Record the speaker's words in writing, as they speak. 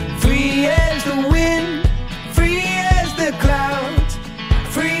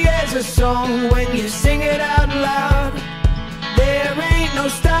song when you sing it out loud. There ain't no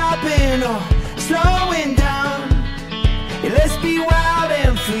stopping or slowing down. Yeah, let's be wild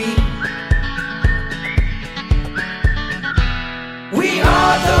and free. We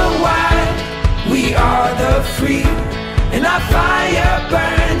are the wild, we are the free, and our fire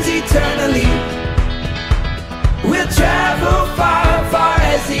burns eternally. We'll travel far, far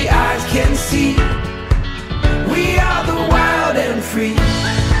as the eyes can see. We are the wild and free.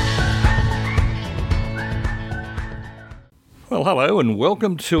 Well, hello and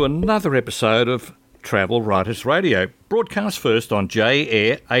welcome to another episode of Travel Writers Radio, broadcast first on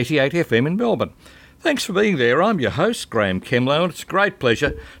J-Air 88 FM in Melbourne. Thanks for being there. I'm your host, Graeme Kemlo, and it's a great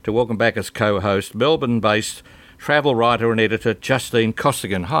pleasure to welcome back as co-host Melbourne-based travel writer and editor Justine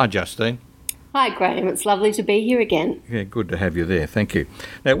Costigan. Hi, Justine. Hi, Graeme. It's lovely to be here again. Yeah, good to have you there. Thank you.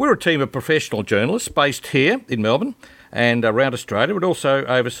 Now, we're a team of professional journalists based here in Melbourne and around Australia, but also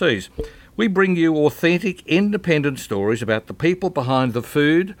overseas. We bring you authentic, independent stories about the people behind the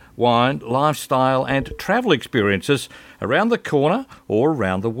food, wine, lifestyle and travel experiences around the corner or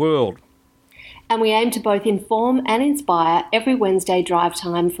around the world. And we aim to both inform and inspire every Wednesday drive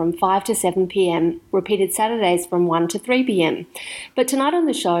time from 5 to 7 p.m, repeated Saturdays from 1 to 3 p.m. But tonight on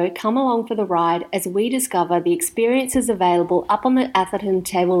the show, come along for the ride as we discover the experiences available up on the Atherton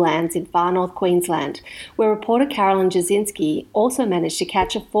Tablelands in far north Queensland, where reporter Carolyne Jasinski also managed to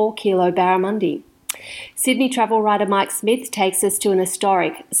catch a 4-kilo barramundi. Sydney travel writer Mike Smith takes us to an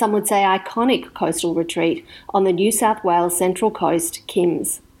historic, some would say iconic coastal retreat on the New South Wales Central Coast,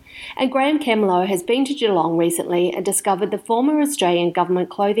 Kim's. And Graeme Kemlo has been to Geelong recently and discovered the former Australian government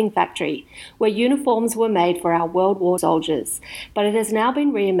clothing factory, where uniforms were made for our World War soldiers, but it has now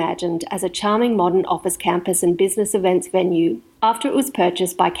been reimagined as a charming modern office campus and business events venue after it was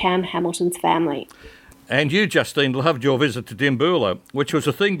purchased by Cam Hamilton's family. And you, Justine, loved your visit to Dimboola, which was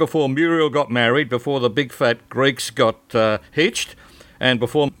a thing before Muriel got married, before the big fat Greeks got hitched, and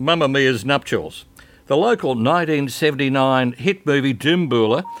before Mamma Mia's nuptials. The local 1979 hit movie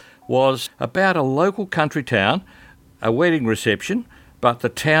Dimboola was about a local country town, a wedding reception, but the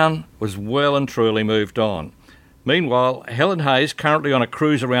town was well and truly moved on. Meanwhile, Helen Hayes, currently on a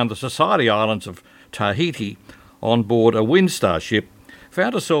cruise around the Society Islands of Tahiti on board a Windstar ship,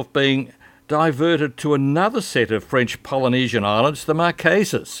 found herself being diverted to another set of French Polynesian islands, the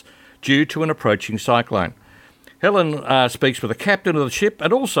Marquesas, due to an approaching cyclone. Helen speaks with the captain of the ship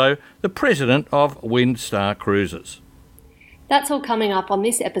and also the president of Windstar Cruises. That's all coming up on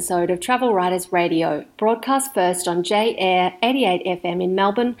this episode of Travel Writers Radio, broadcast first on J-Air 88 FM in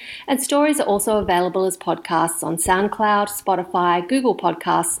Melbourne, and stories are also available as podcasts on SoundCloud, Spotify, Google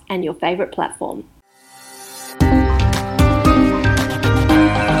Podcasts and your favourite platform.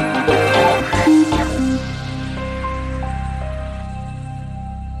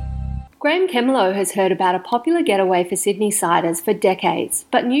 Graeme Kemlo has heard about a popular getaway for Sydney-siders for decades,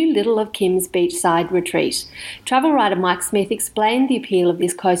 but knew little of Kim's beachside retreat. Travel writer Mike Smith explained the appeal of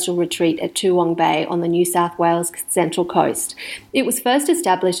this coastal retreat at Toowong Bay on the New South Wales Central Coast. It was first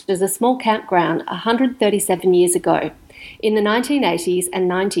established as a small campground 137 years ago. In the 1980s and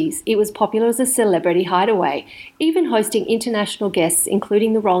 90s, it was popular as a celebrity hideaway, even hosting international guests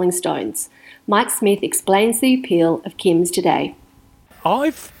including the Rolling Stones. Mike Smith explains the appeal of Kim's today.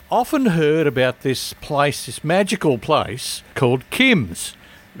 I've often heard about this place, this magical place called Kim's.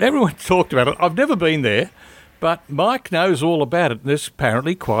 Everyone talked about it. I've never been there, but Mike knows all about it, and there's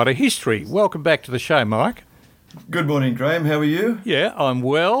apparently quite a history. Welcome back to the show, Mike. Good morning, Graeme. How are you? Yeah, I'm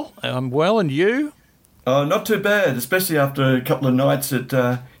well, and you? Not too bad, especially after a couple of nights at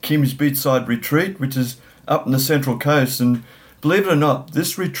Kim's Beachside Retreat, which is up in the Central Coast. And believe it or not,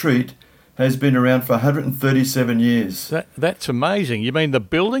 this retreat has been around for 137 years. That's amazing. You mean the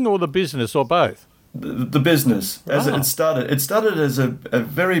building or the business or both? The business. As it started as a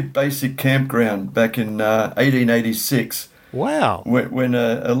very basic campground back in 1886. Wow. When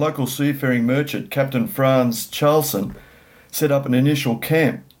a local seafaring merchant, Captain Franz Charlson, set up an initial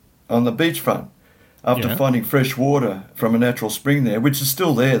camp on the beachfront after finding fresh water from a natural spring there, which is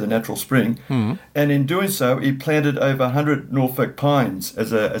still there, the natural spring. Mm. And in doing so, he planted over 100 Norfolk pines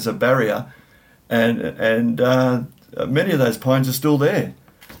as a barrier, and many of those pines are still there.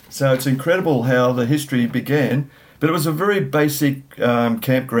 So it's incredible how the history began. But it was a very basic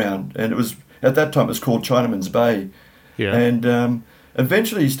campground, and it was at that time it was called Chinaman's Bay. Yeah. And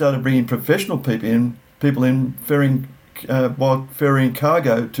eventually he started bringing professional people in while ferrying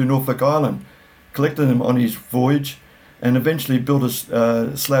cargo to Norfolk Island, collected them on his voyage, and eventually built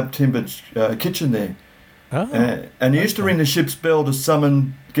a slab-timbered kitchen there. Oh, and he used to ring the ship's bell to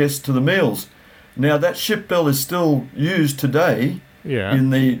summon guests to the meals. Now, that ship bell is still used today in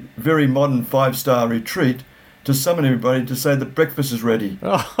the very modern 5-star retreat to summon everybody to say that breakfast is ready.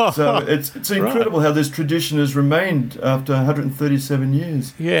 So it's incredible how this tradition has remained after 137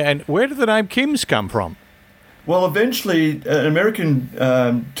 years. Yeah, and where did the name Kim's come from? Well, eventually, American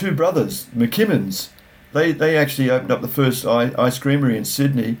two brothers, McKimmons, they actually opened up the first ice creamery in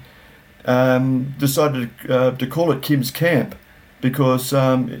Sydney, decided to call it Kim's Camp because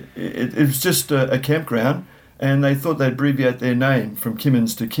it was just a campground, and they thought they'd abbreviate their name from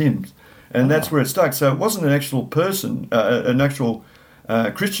Kimmins to Kim's. And that's where it stuck. So it wasn't an actual person, an actual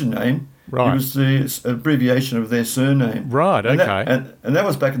Christian name. Right. It was the abbreviation of their surname. Right, okay. And that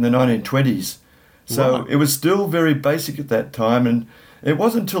was back in the 1920s. So it was still very basic at that time. And it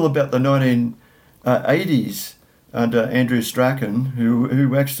wasn't until about the 1980s under Andrew Strachan,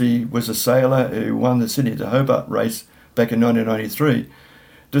 who actually was a sailor who won the Sydney to Hobart race back in 1993,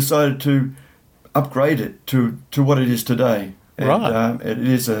 decided to upgrade it to what it is today. And, it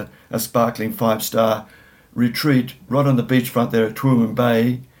is a sparkling 5-star retreat right on the beachfront there at Toowoomba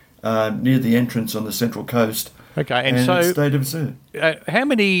Bay, near the entrance on the Central Coast. Okay, and so it's state-of-the-art.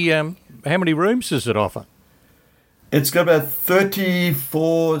 How many rooms does it offer? It's got about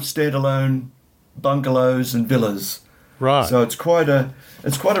 34 standalone bungalows and villas. Right. So it's quite a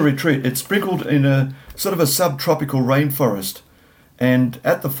retreat. It's sprinkled in a sort of a subtropical rainforest, and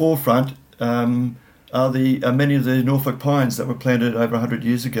at the forefront are many of the Norfolk pines that were planted over 100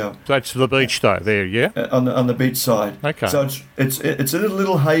 years ago. That's the beach, though. There, yeah. On the beach side. Okay. So it's a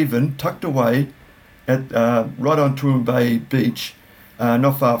little haven tucked away at right on Toowoomba Bay Beach,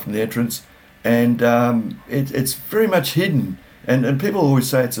 not far from the entrance, and it's very much hidden. And people always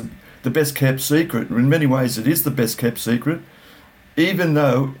say it's the best kept secret. In many ways, it is the best kept secret, even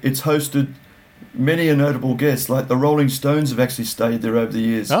though it's hosted many a notable guest, like the Rolling Stones have actually stayed there over the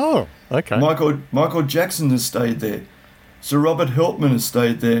years. Oh, okay. Michael Jackson has stayed there. Sir Robert Helpman has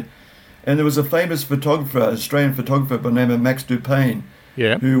stayed there. And there was a famous photographer, Australian photographer by the name of Max Dupain,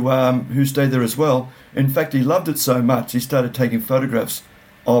 who stayed there as well. In fact, he loved it so much, he started taking photographs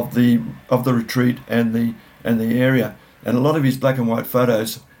of the retreat and the area. And a lot of his black and white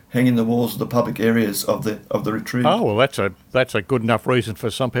photos hang in the walls of the public areas of the retreat. Oh well, that's a good enough reason for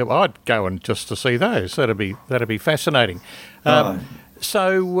some people. I'd go and just to see those. That'd be fascinating.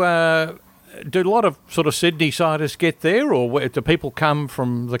 So, do a lot of sort of Sydney-siders get there, or do people come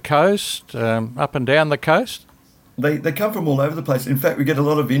from the coast, up and down the coast? They come from all over the place. In fact, we get a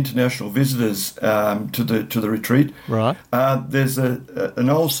lot of international visitors to the retreat. Right. There's an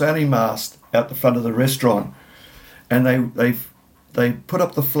old sailing mast out the front of the restaurant, and they put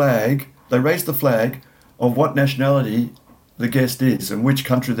up the flag, they raise the flag of what nationality the guest is and which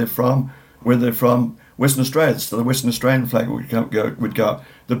country they're from, whether they're from Western Australia. So the Western Australian flag would go up.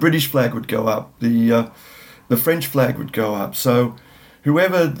 The British flag would go up. The French flag would go up. So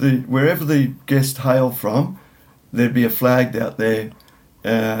wherever the guest hailed from, there'd be a flag out there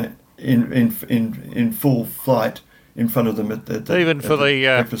in full flight in front of them at the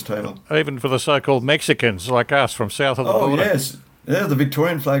breakfast table. Even for the so-called Mexicans like us from south of the border. Oh, yes. Yeah, the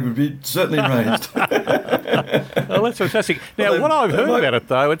Victorian flag would be certainly raised. Well, that's fantastic. Now, what I've heard about it,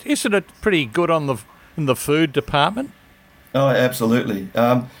 though, isn't it pretty good in the food department? Oh, absolutely.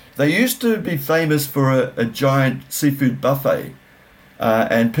 They used to be famous for a giant seafood buffet,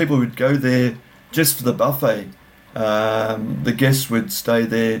 and people would go there just for the buffet. The guests would stay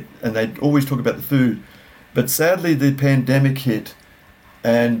there, and they'd always talk about the food. But sadly, the pandemic hit,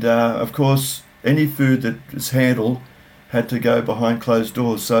 and of course, any food that was handled had to go behind closed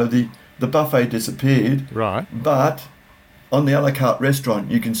doors. So the buffet disappeared. Right. But on the a la carte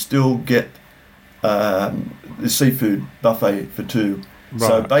restaurant, you can still get the seafood buffet for two. Right.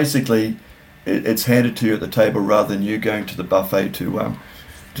 So basically, it's handed to you at the table rather than you going to the buffet to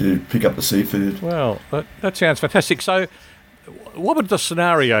pick up the seafood. Well, that sounds fantastic. So, what would the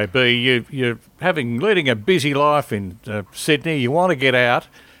scenario be? You're leading a busy life in Sydney. You want to get out.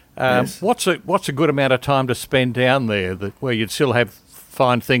 Yes. What's a good amount of time to spend down there where you'd still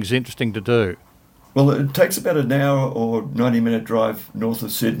find things interesting to do? Well, it takes about an hour or 90-minute drive north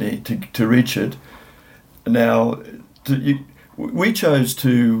of Sydney to reach it. Now, we chose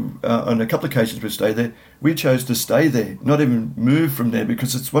to, on a couple of occasions we stayed there, we chose to stay there, not even move from there,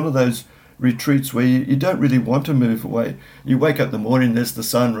 because it's one of those retreats where you don't really want to move away. You wake up in the morning, there's the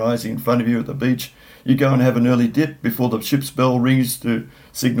sun rising in front of you at the beach. You go and have an early dip before the ship's bell rings to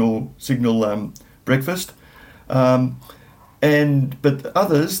signal breakfast. But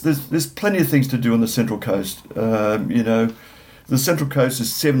others, there's plenty of things to do on the Central Coast. The Central Coast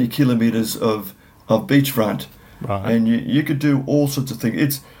is 70 kilometres of beachfront, right. And you could do all sorts of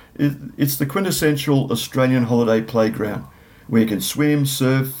things. It's the quintessential Australian holiday playground. where you can swim,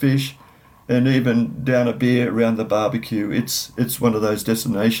 surf, fish, and even down a beer around the barbecue. It's one of those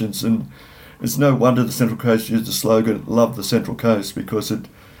destinations, and it's no wonder the Central Coast used the slogan, "Love the Central Coast," because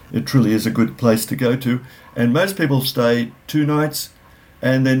it truly is a good place to go to. And most people stay 2 nights,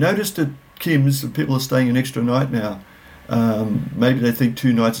 and they noticed at Kim's that people are staying an extra night now. Maybe they think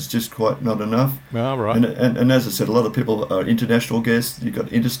 2 nights is just quite not enough. Oh, right. And as I said, a lot of people are international guests. You've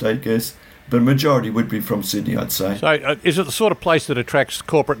got interstate guests, but a majority would be from Sydney, I'd say. So is it the sort of place that attracts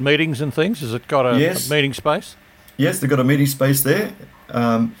corporate meetings and things? Has it got a meeting space? Yes, they've got a meeting space there.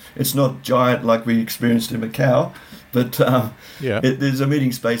 It's not giant like we experienced in Macau, but there's a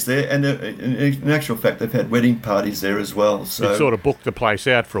meeting space there. And in actual fact, they've had wedding parties there as well. So you'd sort of book the place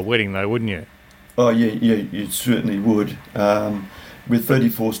out for a wedding, though, wouldn't you? Oh, yeah, you certainly would. With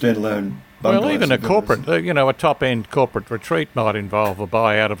 34 standalone bungalows. Well, even a corporate, a top-end corporate retreat might involve a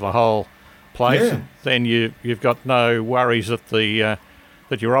buyout of the whole place. Yeah. And then you've got no worries that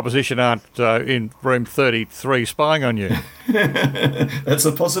that your opposition aren't in room 33 spying on you. That's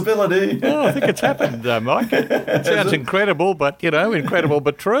a possibility. Oh, I think it's happened, Mike. It sounds incredible, but, incredible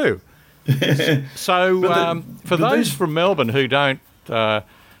but true. So for those from Melbourne who don't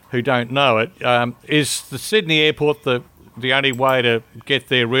know it, is the Sydney airport the only way to get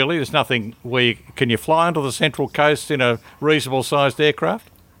there, really? There's nothing can you fly onto the Central Coast in a reasonable sized aircraft?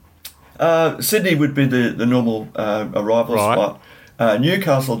 Sydney would be the normal arrival spot.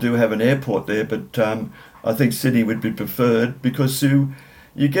 Newcastle do have an airport there, but I think Sydney would be preferred because you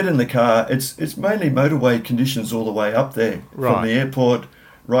get in the car, it's mainly motorway conditions all the way up there, from the airport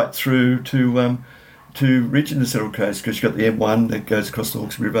right through to reaching the Central Coast, because you've got the M1 that goes across the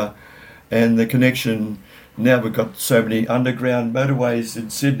Hawkes River, and the connection. Now we've got so many underground motorways in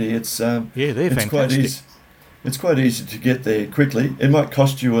Sydney. It's they're fantastic. It's quite easy to get there quickly. It might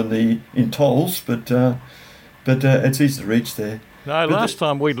cost you in tolls, but it's easy to reach there. No, last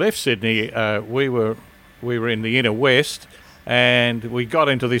time we left Sydney, we were in the inner west, and we got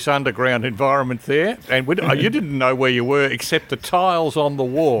into this underground environment there, and you didn't know where you were except the tiles on the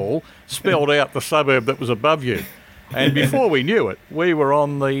wall spelled out the suburb that was above you. And before we knew it, we were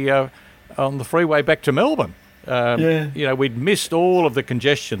on the freeway back to Melbourne. We'd missed all of the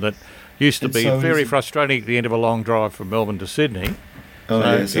congestion that used to be very frustrating at the end of a long drive from Melbourne to Sydney.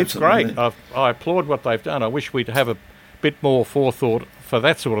 It's great. I applaud what they've done. I wish we'd have a bit more forethought for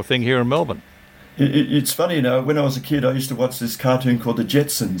that sort of thing here in Melbourne. It's funny, when I was a kid, I used to watch this cartoon called The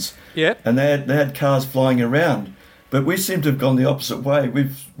Jetsons. Yeah. And they had cars flying around. But we seem to have gone the opposite way.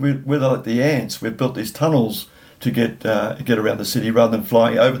 We're like the ants. We've built these tunnels to get around the city rather than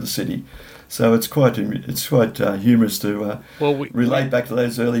flying over the city. So it's quite humorous to relate back to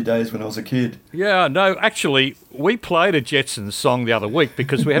those early days when I was a kid. Yeah, no, actually, we played a Jetsons song the other week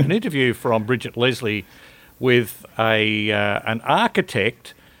because we had an interview from Bridget Leslie with an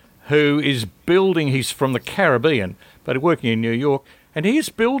architect who is building. He's from the Caribbean, but working in New York, and he is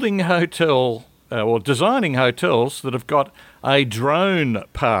building designing hotels that have got a drone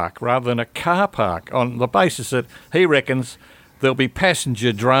park rather than a car park, on the basis that he reckons there'll be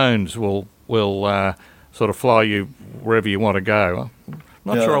passenger drones will sort of fly you wherever you want to go.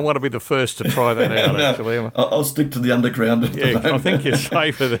 Not sure I want to be the first to try that out, actually. I'll stick to the underground at the moment. I think you're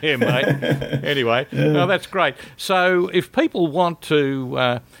safer there, mate. Anyway, no, that's great. So if people want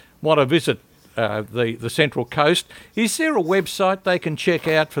to visit the Central Coast, is there a website they can check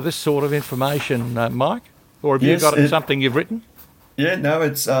out for this sort of information, Mike? Or have you got something you've written? Yeah, no,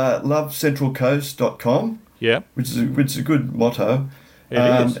 it's lovecentralcoast.com. Yeah. Which is a good motto.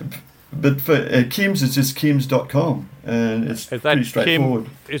 It is. But for Kim's, it's just kims.com, and it's pretty straightforward.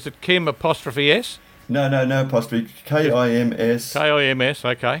 Is it Kim apostrophe S? No apostrophe. KIMS. KIMS,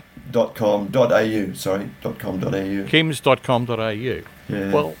 okay. .com.au, sorry, .com.au. Kims.com.au. Yeah.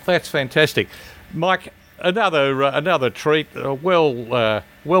 Well, that's fantastic. Mike, another treat, well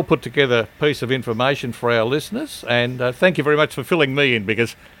put together piece of information for our listeners, and thank you very much for filling me in,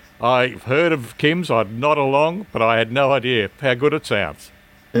 because I've heard of Kim's, I'd nod along, but I had no idea how good it sounds.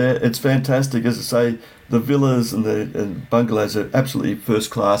 Yeah, it's fantastic. As I say, the villas and the bungalows are absolutely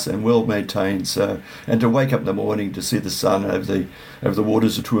first class and well maintained. So, and to wake up in the morning to see the sun over the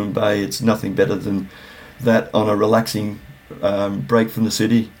waters of Toowoomba Bay, it's nothing better than that on a relaxing break from the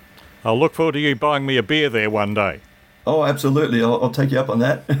city. I'll look forward to you buying me a beer there one day. Oh, absolutely. I'll take you up on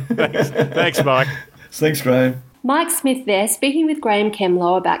that. Thanks, Mike. Thanks, Graeme. Mike Smith there, speaking with Graeme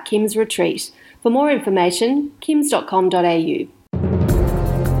Kemlo about Kim's Retreat. For more information, kims.com.au.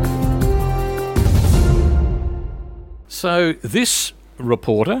 So this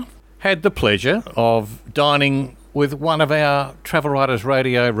reporter had the pleasure of dining with one of our Travel Writers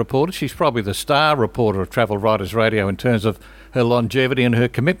Radio reporters. She's probably the star reporter of Travel Writers Radio in terms of her longevity and her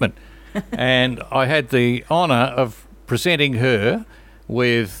commitment. And I had the honour of presenting her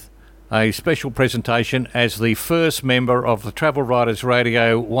with a special presentation as the first member of the Travel Writers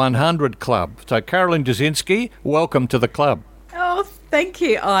Radio 100 Club. So, Carolyne Jasinski, welcome to the club. Oh, thank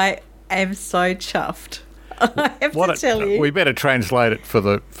you. I am so chuffed. I have to tell you. We better translate it for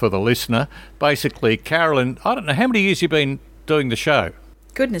the listener. Basically, Carolyne, I don't know, how many years have you been doing the show?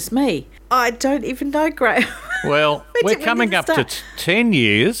 Goodness me. I don't even know, Graeme. Well, we're coming up to 10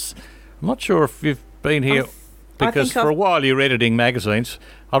 years. I'm not sure if you've been here, because for a while you were editing magazines.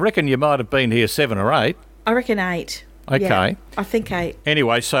 I reckon you might have been here 7 or 8. I reckon 8. Okay. Yeah, I think 8.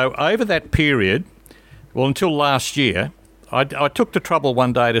 Anyway, so over that period, well, until last year, I took the trouble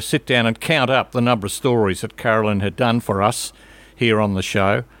one day to sit down and count up the number of stories that Carolyne had done for us here on the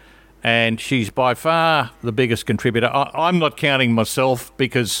show, and she's by far the biggest contributor. I'm not counting myself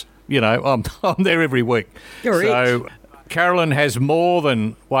because, you know, I'm there every week. You're so Carolyne has more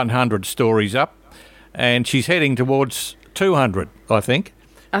than 100 stories up, and she's heading towards 200, I think.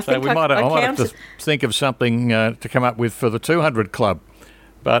 I might have to think of something to come up with for the 200 Club.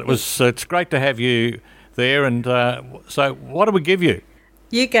 But it's great to have you there, and so what do we give you?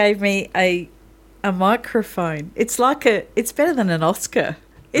 You gave me a microphone. It's better than an Oscar.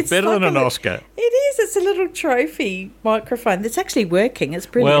 It's better than an Oscar. It is. It's a little trophy microphone that's actually working. It's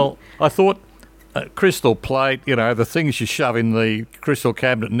brilliant. Well, I thought crystal plate, you know, the things you shove in the crystal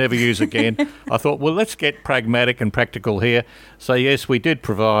cabinet and never use again. I thought, well, let's get pragmatic and practical here. So yes, we did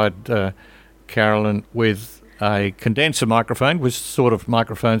provide Carolyne with a condenser microphone, with sort of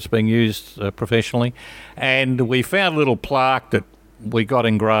microphones being used professionally, and we found a little plaque that we got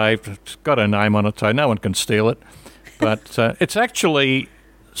engraved. It's got her name on it, so no one can steal it. But it's actually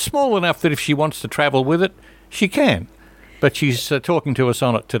small enough that if she wants to travel with it, she can. But she's talking to us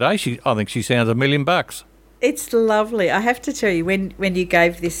on it today. I think she sounds $1 million. It's lovely. I have to tell you, when you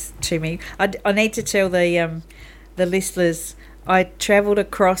gave this to me, I need to tell the listeners, I travelled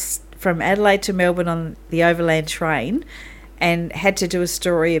across from Adelaide to Melbourne on the overland train and had to do a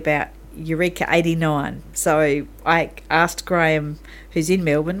story about Eureka 89. So I asked Graeme, who's in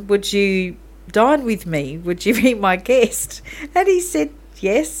Melbourne, would you dine with me? Would you be my guest? And he said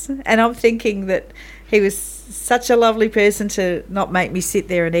yes. And I'm thinking that he was such a lovely person to not make me sit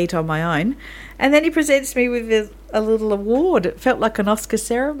there and eat on my own. And then he presents me with a little award. It felt like an Oscar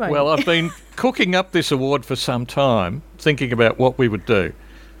ceremony. Well, I've been cooking up this award for some time, thinking about what we would do.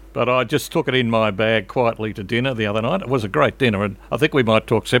 But I just took it in my bag quietly to dinner the other night. It was a great dinner, and I think we might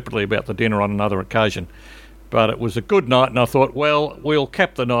talk separately about the dinner on another occasion. But it was a good night, and I thought, well, we'll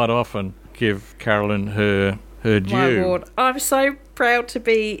cap the night off and give Carolyne her due. My award. I'm so proud to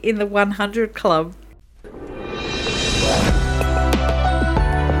be in the 100 Club.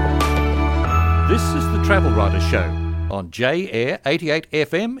 This is the Travel Writer Show on J-Air 88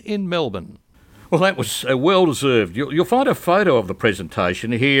 FM in Melbourne. Well, that was well-deserved. You'll find a photo of the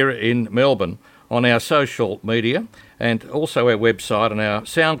presentation here in Melbourne on our social media and also our website and our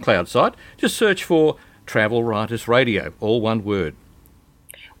SoundCloud site. Just search for Travel Writers Radio, all one word.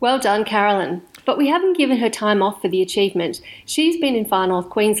 Well done, Carolyne. But we haven't given her time off for the achievement. She's been in far north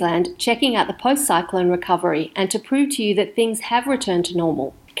Queensland checking out the post-cyclone recovery and to prove to you that things have returned to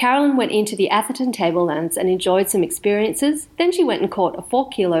normal. Carolyne went into the Atherton Tablelands and enjoyed some experiences. Then she went and caught a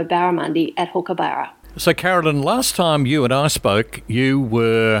 4-kilo barramundi at Hookabarra. So, Carolyne, last time you and I spoke, you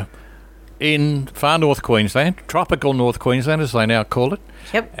were in far north Queensland, tropical North Queensland as they now call it.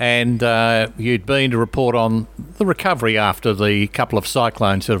 Yep. And you'd been to report on the recovery after the couple of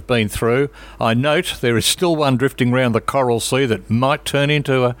cyclones that have been through. I note there is still one drifting around the Coral Sea that might turn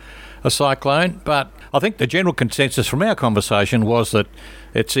into a cyclone, but I think the general consensus from our conversation was that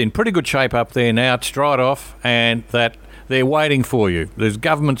it's in pretty good shape up there now. It's dried off, and that they're waiting for you. The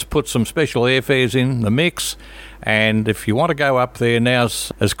government's put some special airfares in the mix, and if you want to go up there,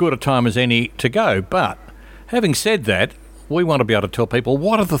 now's as good a time as any to go. But having said that, we want to be able to tell people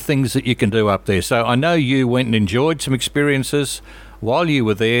what are the things that you can do up there. So I know you went and enjoyed some experiences while you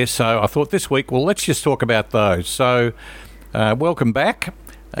were there, so I thought this week, well, let's just talk about those. So welcome back.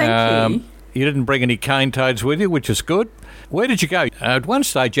 Thank you. You didn't bring any cane toads with you, which is good. Where did you go? At one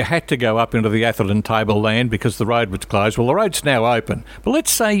stage, you had to go up into the Atherton Tableland because the road was closed. Well, the road's now open. But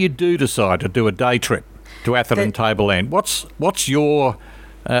let's say you do decide to do a day trip to Atherton Tableland. What's your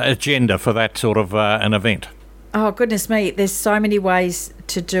agenda for that sort of an event? Oh, goodness me. There's so many ways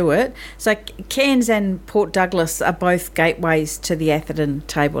to do it. So Cairns and Port Douglas are both gateways to the Atherton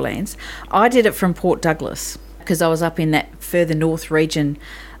Tablelands. I did it from Port Douglas because I was up in that further north region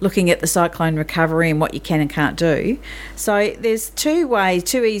looking at the cyclone recovery and what you can and can't do. So there's two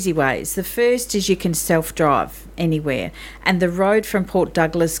easy ways. The first is you can self-drive anywhere, and the road from Port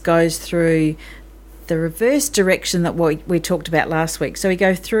Douglas goes through the reverse direction that we talked about last week. So we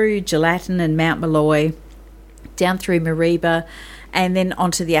go through Gelatin and Mount Malloy, down through Mareeba, and then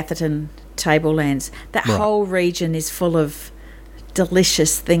onto the Atherton tablelands. That whole region is full of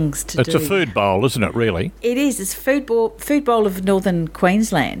delicious things to do. It's a food bowl, isn't it, really? It is. It's food bowl of northern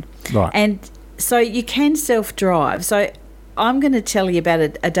Queensland. Right. And so you can self-drive. So I'm going to tell you about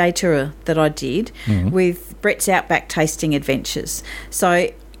a day tour that I did with Brett's Outback Tasting Adventures. So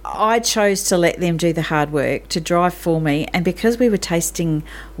I chose to let them do the hard work to drive for me, and because we were tasting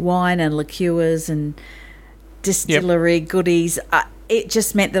wine and liqueurs and distillery goodies, it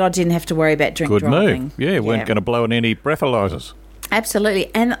just meant that I didn't have to worry about driving. Good move. Yeah, weren't going to blow in any breathalyzers. Absolutely.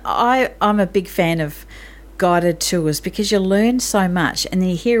 And I'm a big fan of guided tours because you learn so much, and then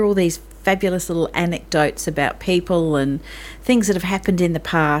you hear all these fabulous little anecdotes about people and things that have happened in the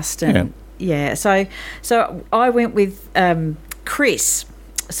past. And so I went with Chris.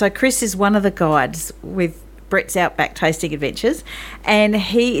 So Chris is one of the guides with Brett's Outback Tasting Adventures, and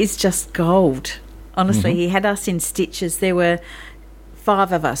he is just gold. Honestly, he had us in stitches. There were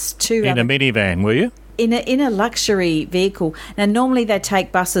 5 of us. In a minivan, were you? In a luxury vehicle. Now, normally they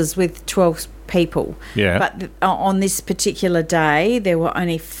take buses with 12 people. Yeah. But on this particular day, there were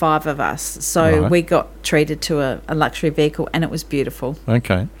only 5 of us. So we got treated to a luxury vehicle, and it was beautiful.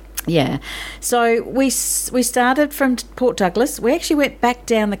 Okay. Yeah. So we started from Port Douglas. We actually went back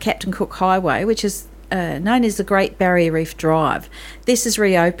down the Captain Cook Highway, which is known as the Great Barrier Reef Drive. This has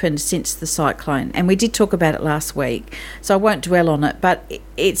reopened since the cyclone, and we did talk about it last week, so I won't dwell on it, but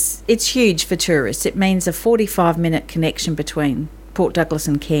it's huge for tourists. It means a 45-minute connection between Port Douglas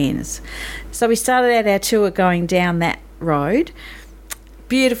and Cairns. So we started out our tour going down that road.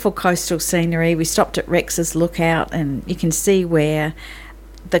 Beautiful coastal scenery. We stopped at Rex's Lookout, and you can see where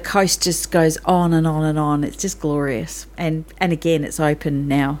the coast just goes on and on and on. It's just glorious. And again, it's open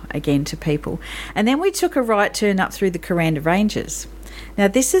now again to people. And then we took a right turn up through the Kuranda Ranges. Now,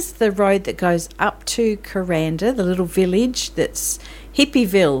 this is the road that goes up to Kuranda, the little village that's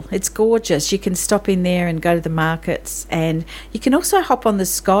Hippieville. It's gorgeous. You can stop in there and go to the markets, and you can also hop on the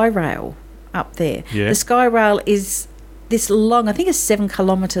Sky Rail up there. Yeah. The Sky Rail is this long, I think it's 7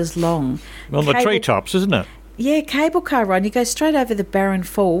 kilometres long. On the treetops, isn't it? Yeah, cable car ride. You go straight over the Barron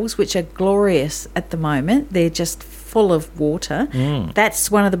Falls, which are glorious at the moment. They're just full of water. That's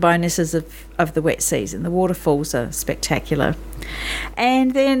one of the bonuses of the wet season. The waterfalls are spectacular.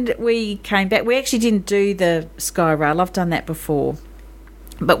 And then we came back. We actually didn't do the Sky Rail. I've done that before.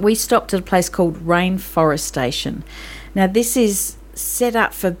 But we stopped at a place called Rainforest Station. Now, this is set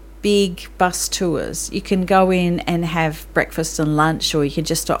up for big bus tours. You can go in and have breakfast and lunch, or you can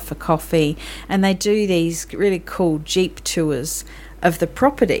just stop for coffee, and they do these really cool jeep tours of the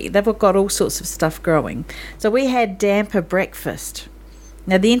property. They've got all sorts of stuff growing. So we had damper breakfast.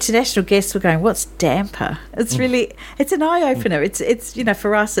 Now, the international guests were going, "What's damper?" It's really, it's an eye-opener. It's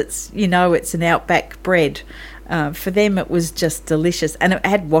for us, it's an outback bread. For them, it was just delicious, and it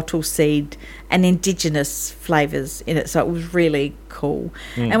had wattle seed and indigenous flavours in it, so it was really cool.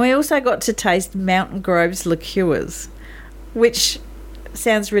 And we also got to taste Mountain Grove's liqueurs, which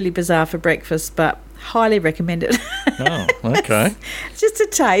sounds really bizarre for breakfast, but highly recommended. Oh, okay. Just a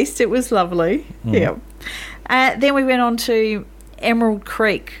taste. It was lovely. Yeah. Then we went on to Emerald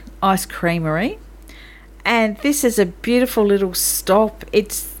Creek Ice Creamery, and this is a beautiful little stop.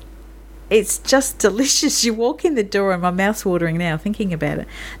 It's just delicious. You walk in the door and my mouth's watering now thinking about it.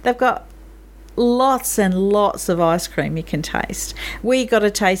 They've got lots and lots of ice cream you can taste. We got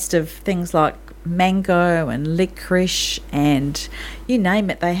a taste of things like mango and licorice and you name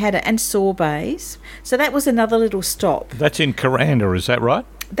it, they had it, and sorbets. So that was another little stop. That's in Kuranda, is that right?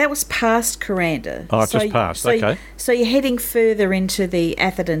 That was past Kuranda. Oh, just past, okay. So you're heading further into the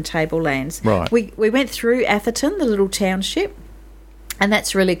Atherton tablelands. Right. We went through Atherton, the little township, and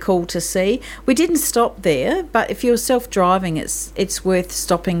that's really cool to see. We didn't stop there, but if you're self-driving, it's worth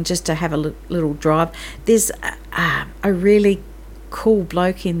stopping just to have a little drive. There's a really cool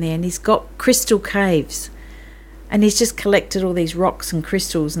bloke in there, and he's got crystal caves, and he's just collected all these rocks and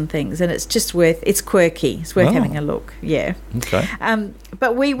crystals and things, and it's quirky. It's worth having a look. Yeah. Okay.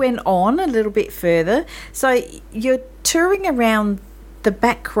 But we went on a little bit further. So you're touring around the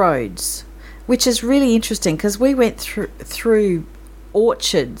back roads, which is really interesting because we went through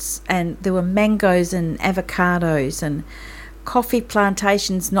orchards, and there were mangoes and avocados and coffee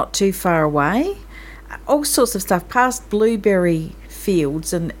plantations not too far away, all sorts of stuff, past blueberry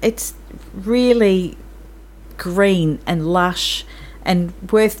fields, and it's really green and lush and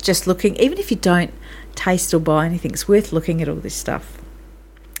worth just looking. Even if you don't taste or buy anything, it's worth looking at all this stuff.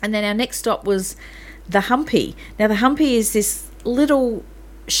 And then our next stop was the Humpy. Now, the Humpy is this little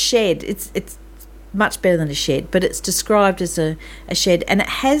shed. It's much better than a shed, but it's described as a shed, and it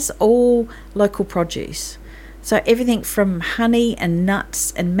has all local produce. So everything from honey and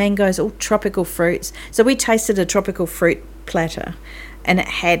nuts and mangoes, all tropical fruits. So we tasted a tropical fruit platter, and it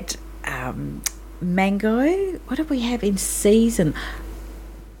had mango. What did we have in season?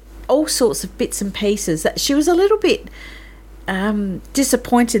 All sorts of bits and pieces. She was a little bit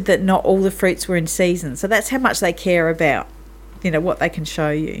disappointed that not all the fruits were in season. So that's how much they care about, what they can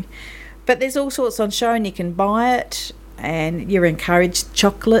show you. But there's all sorts on show, and you can buy it, and you're encouraged.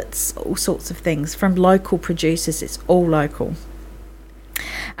 Chocolates, all sorts of things from local producers. It's all local.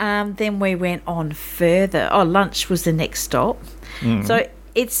 Then we went on further. Lunch was the next stop. So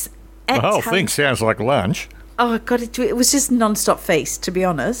it's the whole thing sounds like lunch. Oh God, it was just non-stop feast, to be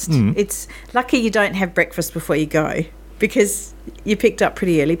honest. It's lucky you don't have breakfast before you go, because you picked up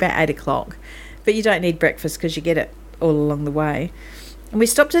pretty early, about 8 o'clock. But you don't need breakfast because you get it all along the way. And we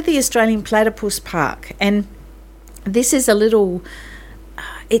stopped at the Australian Platypus Park, and this is a little,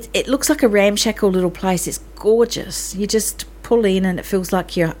 it looks like a ramshackle little place. It's gorgeous. You just pull in and it feels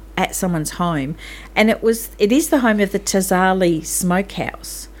like you're at someone's home. And it is the home of the Tazali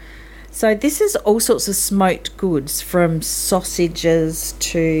Smokehouse. So this is all sorts of smoked goods, from sausages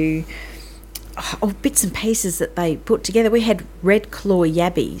to bits and pieces that they put together. We had red claw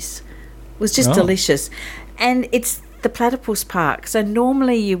yabbies. It was just delicious. And it's the Platypus Park. So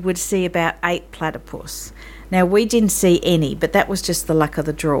normally you would see about 8 platypus. Now, we didn't see any, but that was just the luck of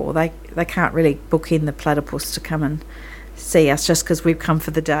the draw. They can't really book in the platypus to come and see us just because we've come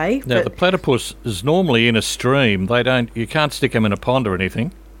for the day. Now, the platypus is normally in a stream. You can't stick them in a pond or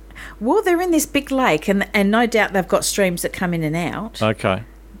anything. Well, they're in this big lake, and no doubt they've got streams that come in and out. Okay.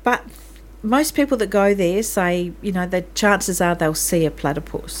 But most people that go there say, the chances are they'll see a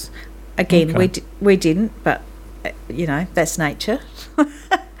platypus. Again, we didn't, but, that's nature.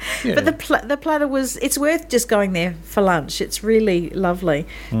 Yeah. But the platter it's worth just going there for lunch. It's really lovely.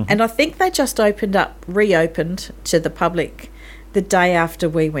 And I think they just reopened to the public the day after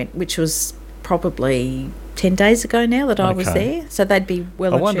we went, which was probably 10 days ago now that I was there. So they'd be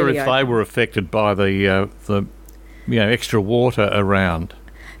well and truly I wonder if open. they were affected by the extra water around.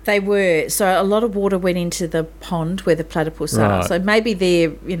 They were. So a lot of water went into the pond where the platypus are. So maybe they're,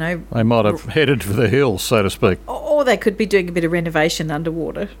 they might have headed for the hills, so to speak. Or they could be doing a bit of renovation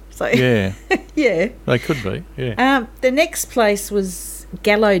underwater. So yeah. Yeah. They could be, yeah. The next place was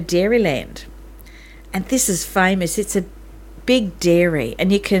Gallo Dairyland. And this is famous. It's a big dairy,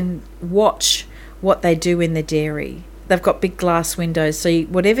 and you can watch what they do in the dairy. They've got big glass windows, so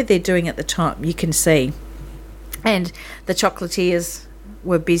whatever they're doing at the time, you can see. And the chocolatiers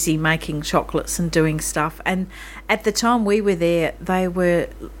were busy making chocolates and doing stuff, and at the time we were there, they were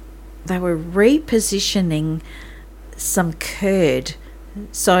repositioning some curd.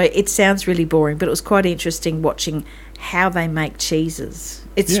 So it sounds really boring, but it was quite interesting watching how they make cheeses.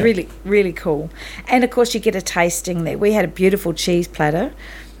 It's really, really cool. And of course you get a tasting there. We had a beautiful cheese platter,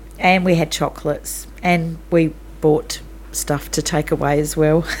 and we had chocolates, and we bought stuff to take away as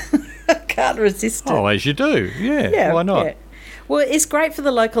well. I can't resist it. Oh, as you do. Yeah, why not? Yeah. Well, it's great for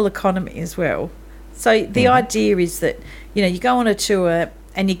the local economy as well. So the idea is that, you go on a tour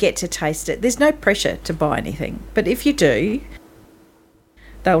and you get to taste it. There's no pressure to buy anything. But if you do,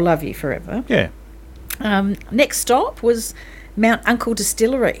 they'll love you forever. Yeah. Next stop was Mount Uncle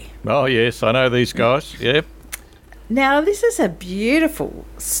Distillery. Oh, yes, I know these guys. Yeah. Now, this is a beautiful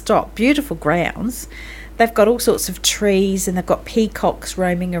stop, beautiful grounds. They've got all sorts of trees, and they've got peacocks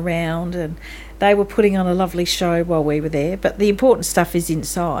roaming around, and they were putting on a lovely show while we were there. But the important stuff is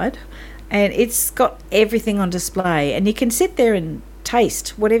inside, and it's got everything on display, and you can sit there and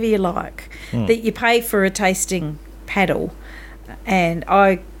taste whatever you like. That you pay for a tasting paddle, and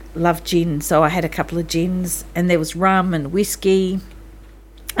I love gin, so I had a couple of gins, and there was rum and whiskey.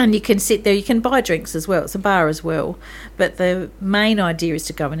 And you can sit there, you can buy drinks as well. It's a bar as well. But the main idea is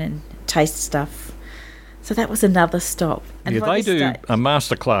to go in and taste stuff. So that was another stop. And they do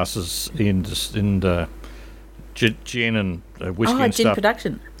master classes in gin and whiskey and gin stuff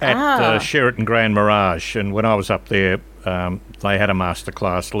production at Sheraton Grand Mirage. And when I was up there, they had a master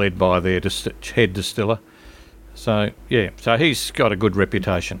class led by their head distiller. So so he's got a good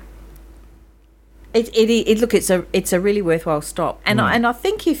reputation. It's a really worthwhile stop, and I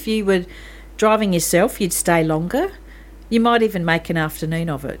think if you were driving yourself, you'd stay longer. You might even make an afternoon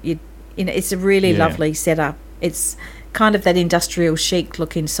of it. It's a really lovely setup. It's kind of that industrial chic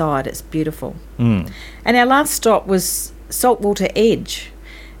look inside. It's beautiful. And our last stop was saltwater edge.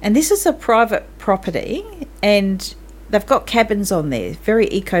 And this is a private property, and they've got cabins on there, very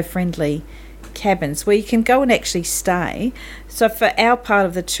eco-friendly cabins where you can go and actually stay. So for our part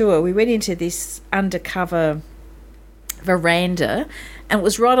of the tour, we went into this undercover veranda, and it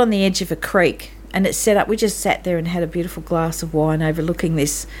was right on the edge of a creek, and it's set up. We just sat there and had a beautiful glass of wine overlooking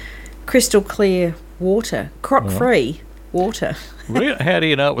this crystal clear water, croc-free water. Really? How do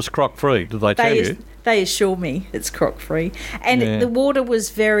you know it was croc-free? Did they tell you? They assure me it's croc-free. And the water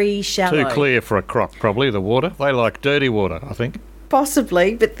was very shallow. Too clear for a croc, probably, the water. They like dirty water, I think.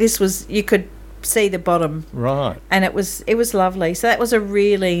 Possibly, but this was, you could see the bottom. Right. And it was lovely. So that was a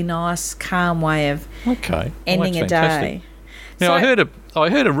really nice, calm way of ending a day. Now, I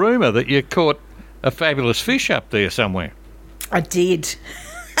heard a rumour that you caught a fabulous fish up there somewhere. I did.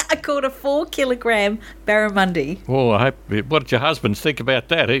 I caught a 4-kilogram barramundi. Well, what did your husband think about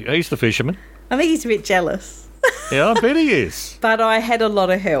that? He's the fisherman. I think he's a bit jealous. Yeah, I bet he is. But I had a lot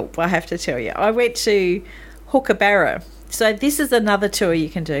of help, I have to tell you. I went to Hookabarra. So this is another tour you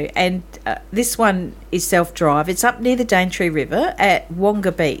can do, and this one is self-drive. It's up near the Daintree River at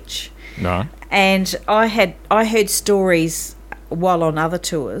Wonga Beach. No. And I heard stories while on other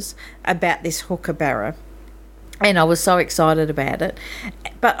tours about this Hookabarra, and I was so excited about it.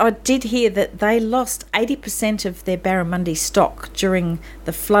 But I did hear that they lost 80% of their barramundi stock during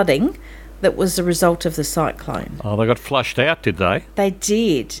the flooding that was the result of the cyclone. Oh, they got flushed out, did they? They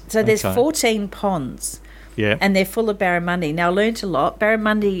did. So there's 14 ponds. Yeah. And they're full of barramundi. Now, I learnt a lot.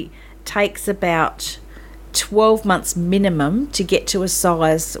 Barramundi takes about 12 months minimum to get to a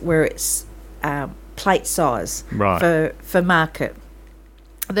size where it's plate size for market.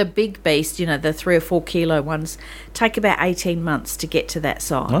 The big beast, the 3 or 4 kilo ones, take about 18 months to get to that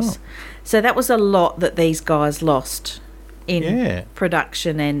size. Oh. So that was a lot that these guys lost in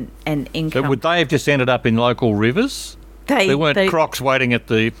production and income. So would they have just ended up in local rivers? There weren't crocs waiting at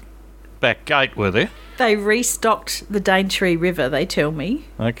the back gate, were there? They restocked the Daintree River, they tell me.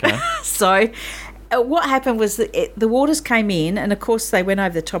 Okay. So what happened was that the waters came in, and of course they went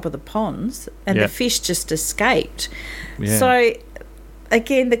over the top of the ponds, and the fish just escaped. Yeah. So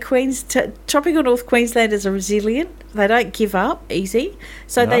again, the tropical North Queenslanders are resilient. They don't give up easy.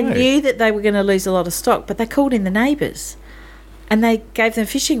 So they knew that they were going to lose a lot of stock, but they called in the neighbours, and they gave them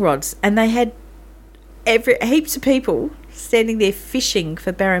fishing rods, and they had heaps of people standing there fishing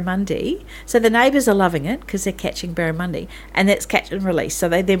for barramundi. So the neighbours are loving it because they're catching barramundi, and it's catch and release. So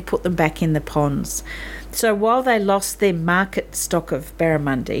they then put them back in the ponds. So while they lost their market stock of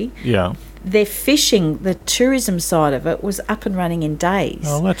barramundi, their fishing, the tourism side of it, was up and running in days.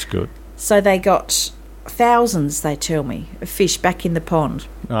 Oh, that's good. So they got thousands, they tell me, of fish back in the pond.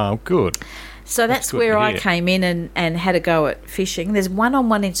 Oh, good. So that's where I came in and had a go at fishing. There's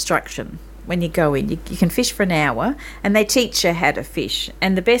one-on-one instruction. When you go in, you can fish for an hour, and they teach you how to fish.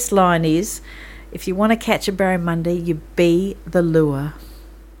 And the best line is, if you want to catch a barramundi, you be the lure.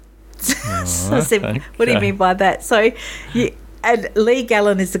 Oh, so I said, what do you mean by that? So, and Lee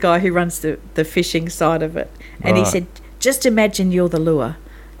Gallen is the guy who runs the fishing side of it. And he said, just imagine you're the lure.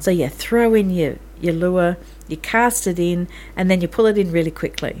 So you throw in your lure, you cast it in, and then you pull it in really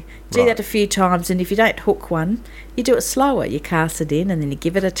quickly. Do that a few times, and if you don't hook one, you do it slower. You cast it in, and then you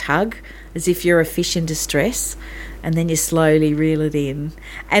give it a tug as if you're a fish in distress, and then you slowly reel it in.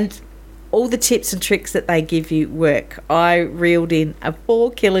 And all the tips and tricks that they give you work. I reeled in a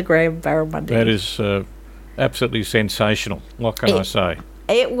 4-kilogram barramundi. That is absolutely sensational. What can I say?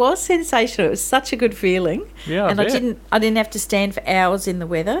 It was sensational. It was such a good feeling. Yeah, and I didn't have to stand for hours in the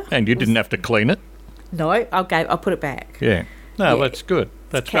weather. And you didn't have to clean it? No, I'll put it back. Yeah. No, that's good.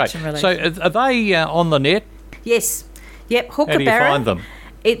 That's great. So are they on the net? Yes. Yep, Hookabarra. How do you find them?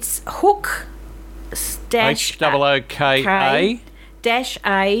 It's hook HOOKA dash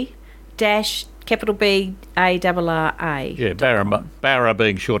A dash capital B A-R-R-A. Yeah, Barra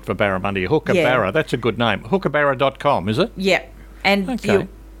being short for barramundi. Hookabarra, that's a good name. Hookabarra.com, is it? Yep. And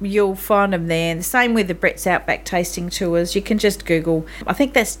you'll find them there. And the same with the Brett's Outback Tasting Tours. You can just Google. I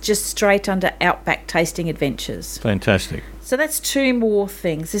think that's just straight under Outback Tasting Adventures. Fantastic. So that's 2 more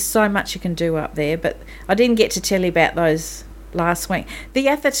things. There's so much you can do up there, but I didn't get to tell you about those last week. The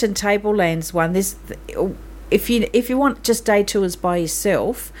Atherton Tablelands one, if you want just day tours by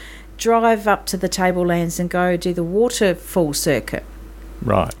yourself, drive up to the Tablelands and go do the waterfall circuit.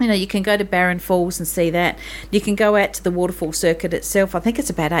 Right. You can go to Barron Falls and see that. You can go out to the waterfall circuit itself. I think it's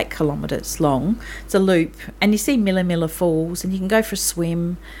about 8 kilometres long. It's a loop. And you see Milla Falls, and you can go for a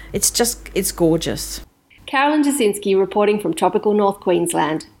swim. It's gorgeous. Carolyne Jasinski reporting from tropical North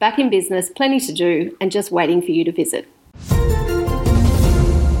Queensland. Back in business, plenty to do, and just waiting for you to visit.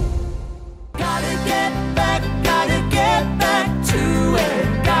 Gotta get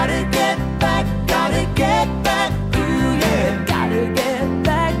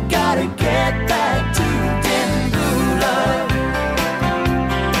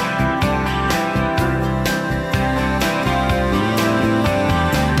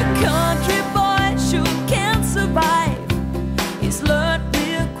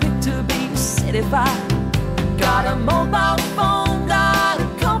 85. Got a mobile phone, got a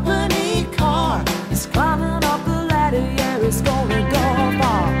company car. He's climbing up the ladder, yeah, he's gonna go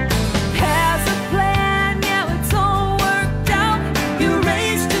far. Has a plan, yeah, it's all worked out. You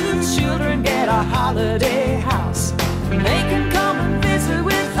raise 2 children, get a holiday house. They can come and visit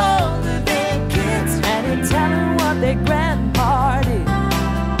with all of their kids, and he'll tell them what their grandpa did.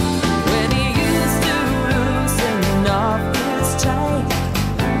 When he used to loosen off his chain,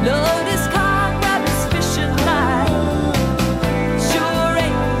 load his car, grab his fishing line. Sure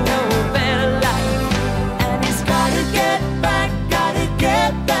ain't no better life. And he's gotta get back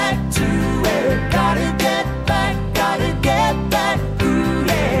to where. Gotta get back ooh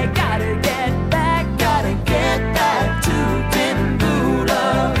yeah. Gotta get back to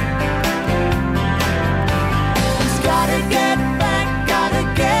Dimboola. He's gotta get back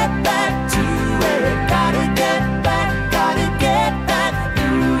to where. Gotta get back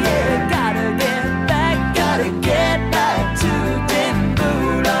ooh yeah. Gotta get back to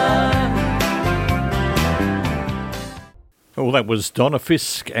Dimboola. Well, that was Donna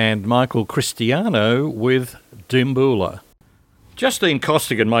Fisk and Michael Cristiano with Dimboola. Justine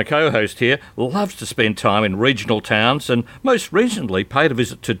Costigan, my co-host here, loves to spend time in regional towns and most recently paid a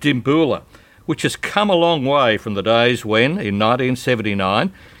visit to Dimboola, which has come a long way from the days when, in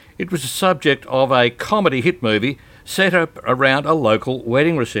 1979, it was the subject of a comedy hit movie set up around a local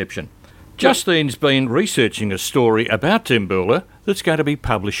wedding reception. Justine's been researching a story about Dimboola that's going to be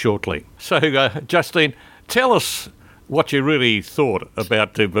published shortly. So, Justine, tell us what you really thought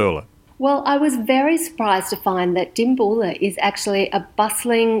about Dimboola. Well, I was very surprised to find that Dimboola is actually a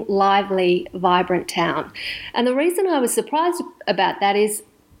bustling, lively, vibrant town. And the reason I was surprised about that is,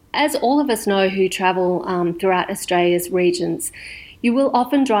 as all of us know who travel throughout Australia's regions, you will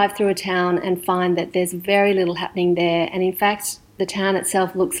often drive through a town and find that there's very little happening there. And in fact, the town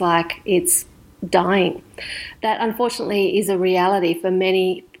itself looks like it's dying. That unfortunately is a reality for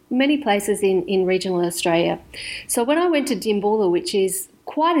many places in regional Australia. So when I went to Dimboola, which is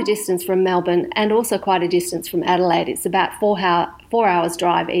quite a distance from Melbourne and also quite a distance from Adelaide, it's about 4 hours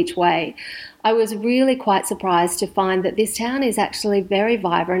drive each way, I was really quite surprised to find that this town is actually very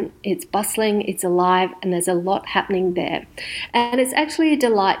vibrant, it's bustling, it's alive, and there's a lot happening there. And it's actually a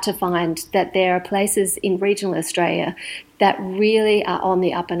delight to find that there are places in regional Australia that really are on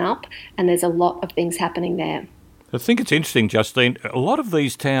the up and up, and there's a lot of things happening there. I think it's interesting, Justine, a lot of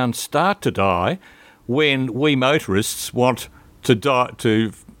these towns start to die when we motorists want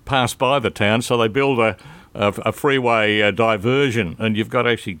to pass by the town, so they build a freeway diversion, and you've got to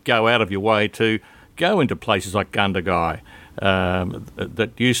actually go out of your way to go into places like Gundagai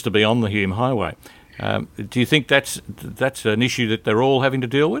that used to be on the Hume Highway. Do you think that's an issue that they're all having to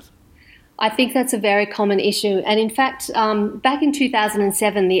deal with? I think that's a very common issue. And in fact, back in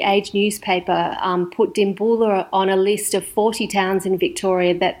 2007, the Age newspaper put Dimboola on a list of 40 towns in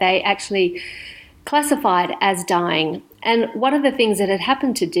Victoria that they actually classified as dying. And one of the things that had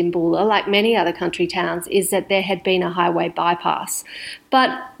happened to Dimboola, like many other country towns, is that there had been a highway bypass. But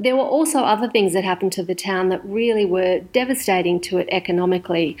there were also other things that happened to the town that really were devastating to it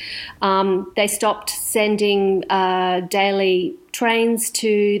economically. They stopped sending daily trains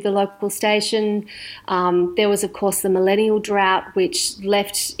to the local station. There was, of course, the millennial drought, which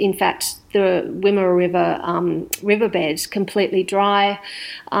left, in fact, the Wimmera River riverbed completely dry.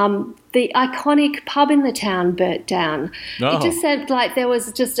 The iconic pub in the town burnt down. Oh. It just seemed like there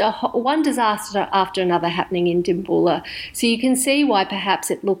was just one disaster after another happening in Dimboola. So you can see why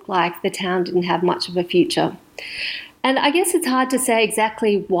perhaps it looked like the town didn't have much of a future. And I guess it's hard to say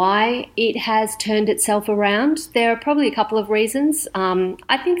exactly why it has turned itself around. There are probably a couple of reasons.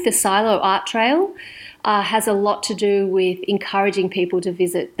 I think the Silo Art Trail has a lot to do with encouraging people to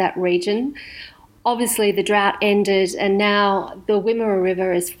visit that region. Obviously, the drought ended and now the Wimmera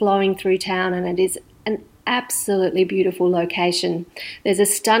River is flowing through town, and it is an absolutely beautiful location. There's a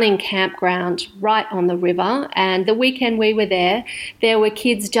stunning campground right on the river, and the weekend we were there were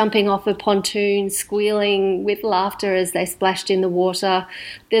kids jumping off a pontoon, squealing with laughter as they splashed in the water.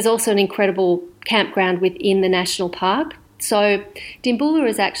 There's also an incredible campground within the national park. So Dimboola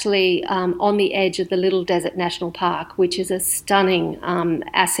is actually on the edge of the Little Desert National Park, which is a stunning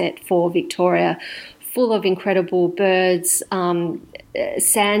asset for Victoria, full of incredible birds,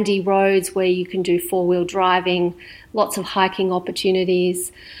 sandy roads where you can do four-wheel driving, lots of hiking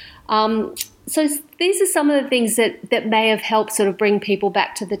opportunities. So these are some of the things that may have helped sort of bring people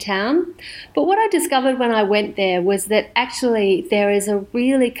back to the town. But what I discovered when I went there was that actually there is a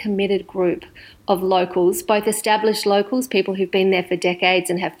really committed group of locals, both established locals, people who've been there for decades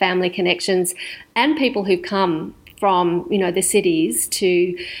and have family connections, and people who've come from, the cities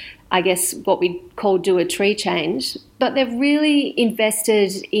to I guess, what we call do a tree change, but they've really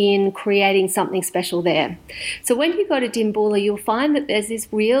invested in creating something special there. So when you go to Dimboola, you'll find that there's this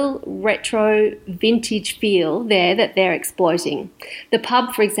real retro vintage feel there that they're exploiting. The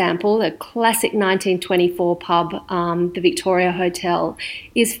pub, for example, the classic 1924 pub, the Victoria Hotel,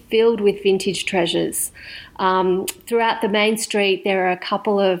 is filled with vintage treasures. Throughout the main street, there are a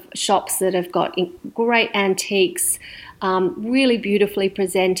couple of shops that have got great antiques, really beautifully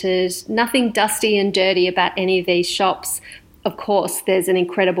presented, nothing dusty and dirty about any of these shops. Of course, there's an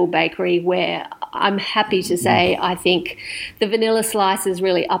incredible bakery where I'm happy to say I think the vanilla slice is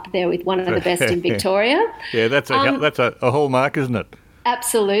really up there with one of the best in Victoria. Yeah, that's a hallmark, isn't it?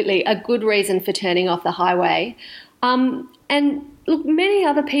 Absolutely, a good reason for turning off the highway. And look, many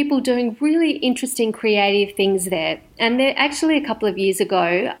other people doing really interesting creative things there. And they actually a couple of years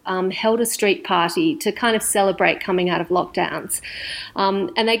ago held a street party to kind of celebrate coming out of lockdowns.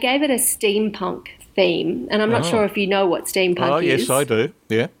 And they gave it a steampunk theme. And I'm not sure if you know what steampunk is. Oh, yes, I do,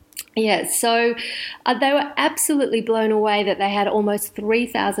 yeah. Yeah, so they were absolutely blown away that they had almost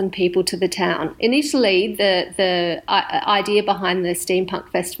 3,000 people to the town. Initially, the idea behind the Steampunk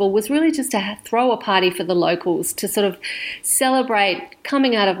Festival was really just to throw a party for the locals to sort of celebrate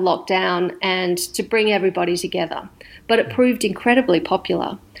coming out of lockdown and to bring everybody together. But it proved incredibly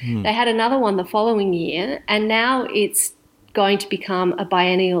popular. They had another one the following year, and now it's going to become a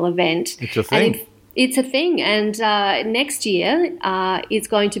biennial event. It's a thing. It's a thing, and next year it's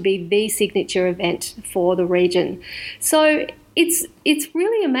going to be the signature event for the region. So it's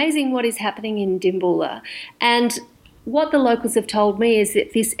really amazing what is happening in Dimboola. And what the locals have told me is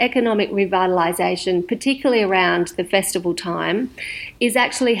that this economic revitalisation, particularly around the festival time, is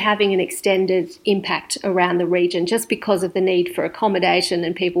actually having an extended impact around the region just because of the need for accommodation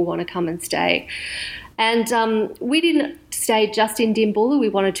and people want to come and stay. And we didn't stay just in Dimboola. We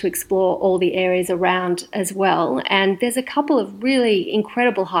wanted to explore all the areas around as well. And there's a couple of really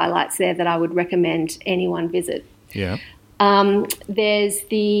incredible highlights there that I would recommend anyone visit. Yeah. There's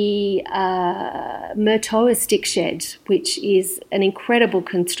the Murtoa Stick Shed, which is an incredible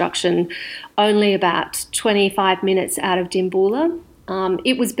construction, only about 25 minutes out of Dimboola.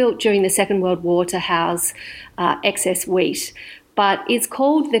 It was built during the Second World War to house excess wheat. But it's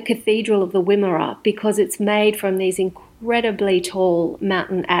called the Cathedral of the Wimmera because it's made from these incredibly tall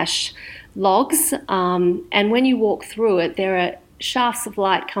mountain ash logs. And when you walk through it, there are shafts of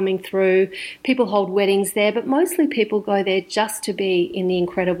light coming through. People hold weddings there, but mostly people go there just to be in the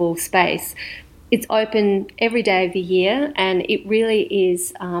incredible space. It's open every day of the year, and it really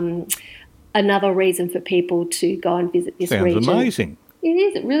is another reason for people to go and visit this region. Sounds amazing. It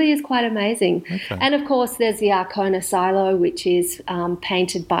is. It really is quite amazing. Okay. And, of course, there's the Arcona Silo, which is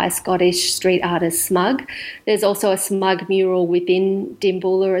painted by Scottish street artist Smug. There's also a Smug mural within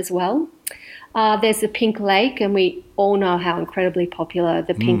Dimboola as well. There's the Pink Lake, and we all know how incredibly popular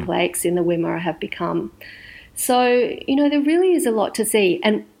the Pink Lakes in the Wimmera have become. So, you know, there really is a lot to see.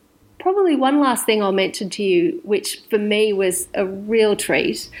 And probably one last thing I'll mention to you, which for me was a real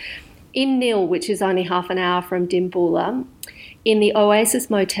treat, in Nil, which is only half an hour from Dimboola, in the Oasis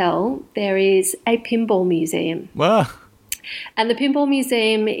Motel, there is a pinball museum. Wow. And the pinball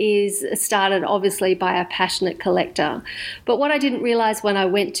museum is started obviously by a passionate collector. But what I didn't realise when I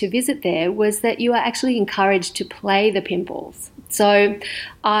went to visit there was that you are actually encouraged to play the pinballs. So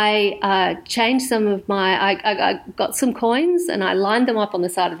I changed some of I got some coins and I lined them up on the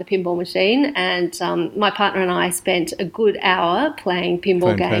side of the pinball machine, and my partner and I spent a good hour playing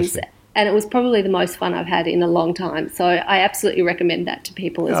pinball games. And it was probably the most fun I've had in a long time. So I absolutely recommend that to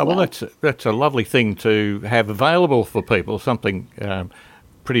people as well. Well, that's a lovely thing to have available for people, something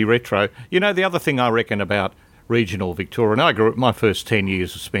pretty retro. You know, the other thing I reckon about regional Victoria, and I grew up, my first 10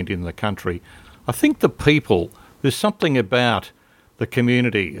 years was spent in the country, I think the people, there's something about the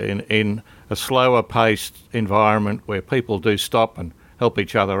community in a slower paced environment where people do stop and help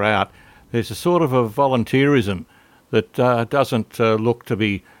each other out. There's a sort of a volunteerism that doesn't look to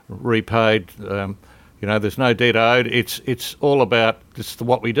be repaid. You know, there's no debt owed. It's all about just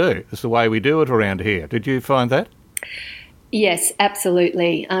what we do. It's the way we do it around here. Did you find that? Yes,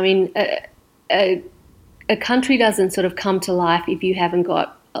 absolutely. I mean, a country doesn't sort of come to life if you haven't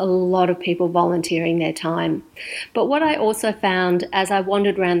got a lot of people volunteering their time. But what I also found as I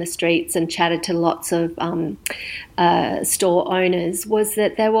wandered around the streets and chatted to lots of store owners was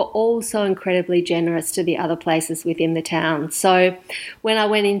that they were all so incredibly generous to the other places within the town. So when I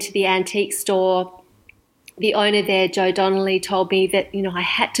went into the antique store, the owner there, Joe Donnelly, told me that, you know, I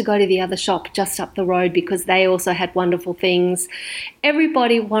had to go to the other shop just up the road because they also had wonderful things.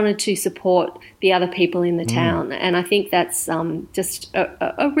 Everybody wanted to support the other people in the town. And I think that's just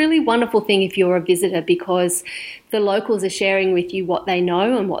a really wonderful thing if you're a visitor, because the locals are sharing with you what they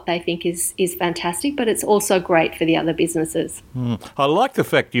know and what they think is fantastic, but it's also great for the other businesses. I like the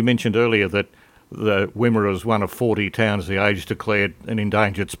fact you mentioned earlier that the Wimmera is one of 40 towns the age declared an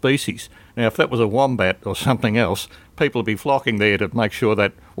endangered species. Now, if that was a wombat or something else, people would be flocking there to make sure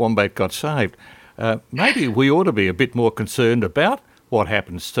that wombat got saved. Maybe we ought to be a bit more concerned about what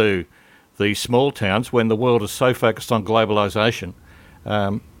happens to these small towns when the world is so focused on globalisation.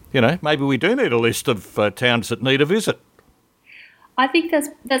 Maybe we do need a list of towns that need a visit. I think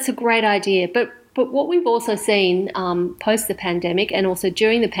that's a great idea, but what we've also seen post the pandemic and also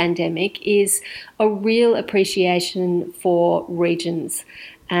during the pandemic is a real appreciation for regions.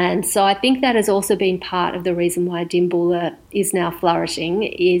 And so I think that has also been part of the reason why Dimboola is now flourishing,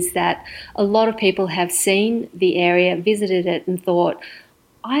 is that a lot of people have seen the area, visited it and thought,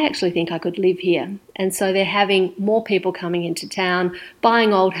 I actually think I could live here. And so they're having more people coming into town,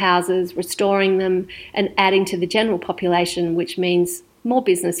 buying old houses, restoring them and adding to the general population, which means more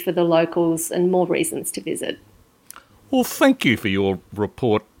business for the locals and more reasons to visit. Well, thank you for your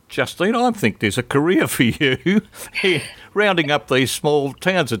report, Justine. I think there's a career for you in rounding up these small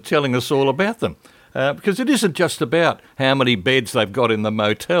towns and telling us all about them. Because it isn't just about how many beds they've got in the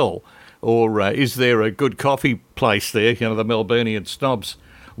motel or is there a good coffee place there, you know, the Melburnian snobs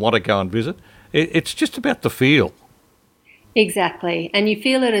want to go and visit. It's just about the feel. Exactly. And you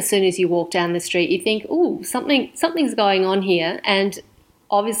feel it as soon as you walk down the street. You think, ooh, something's going on here. And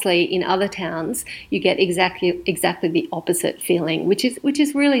obviously in other towns you get exactly the opposite feeling, which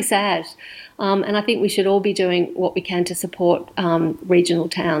is really sad. And I think we should all be doing what we can to support regional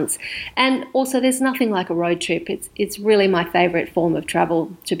towns. And also there's nothing like a road trip. It's really my favourite form of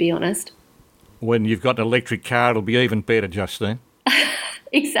travel, to be honest. When you've got an electric car, it'll be even better, Justine.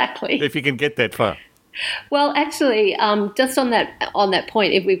 Exactly. If you can get that far. Well, actually, just on that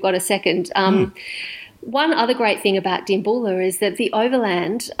point, if we've got a second, one other great thing about Dimboola is that the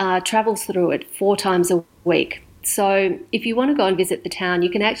overland travels through it 4 times a week. So if you want to go and visit the town, you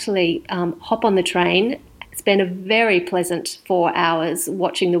can actually hop on the train, spend a very pleasant 4 hours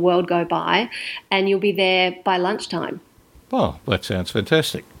watching the world go by, and you'll be there by lunchtime. Oh, that sounds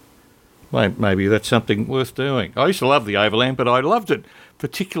fantastic. Maybe that's something worth doing. I used to love the overland, but I loved it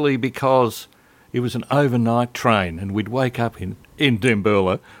particularly because it was an overnight train and we'd wake up in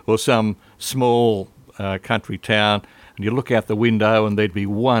Dimboola or some small country town and you look out the window and there'd be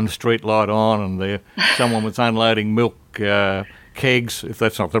one street light on and someone was unloading milk kegs, if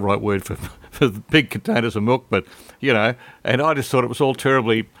that's not the right word for big containers of milk, but, you know, and I just thought it was all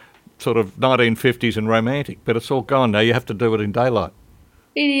terribly sort of 1950s and romantic, but it's all gone now. You have to do it in daylight.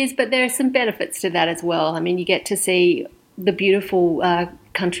 It is, but there are some benefits to that as well. I mean, you get to see the beautiful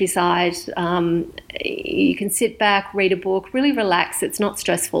countryside. You can sit back, read a book, really relax. It's not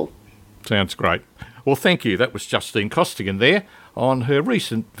stressful. Sounds great. Well, thank you. That was Justine Costigan there on her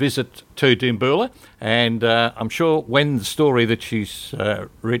recent visit to Dimboola. And I'm sure when the story that she's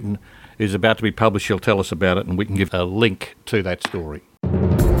written is about to be published, she'll tell us about it and we can give a link to that story.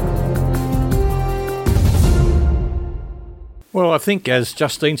 Well, I think, as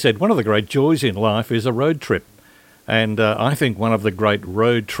Justine said, one of the great joys in life is a road trip. And I think one of the great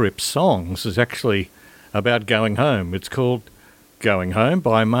road trip songs is actually about going home. It's called Going Home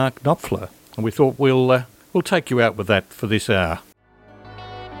by Mark Knopfler. And we thought we'll take you out with that for this hour.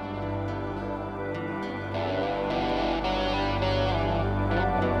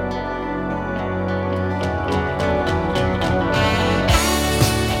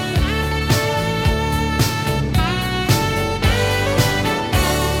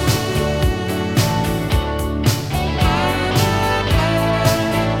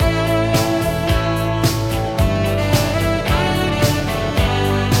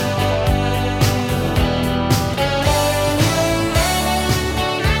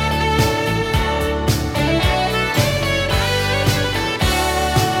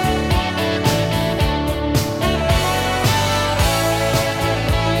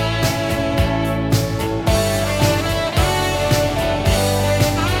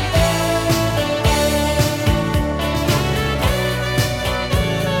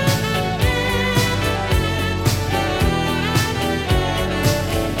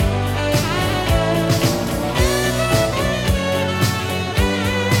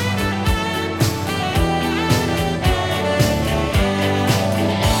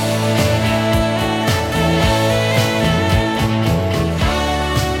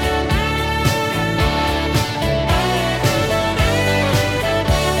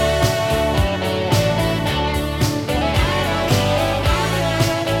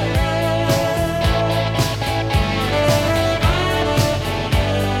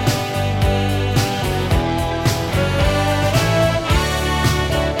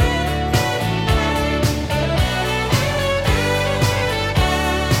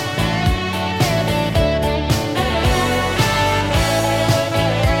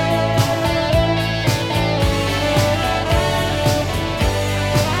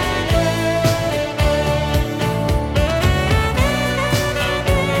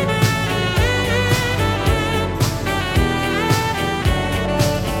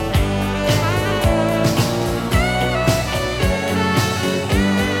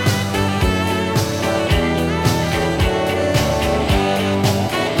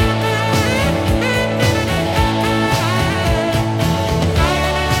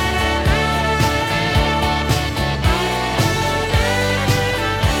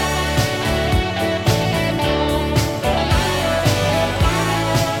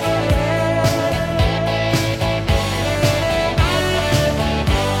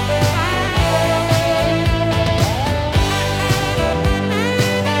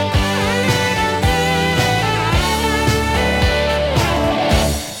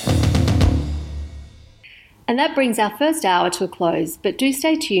 that brings our first hour to a close, but do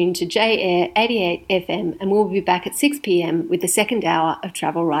stay tuned to J-Air 88 FM and we'll be back at 6 p.m. with the second hour of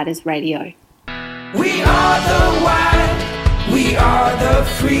Travel Writers Radio. We are the wild, we are the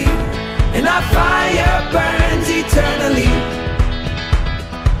free, and our fire burns eternally.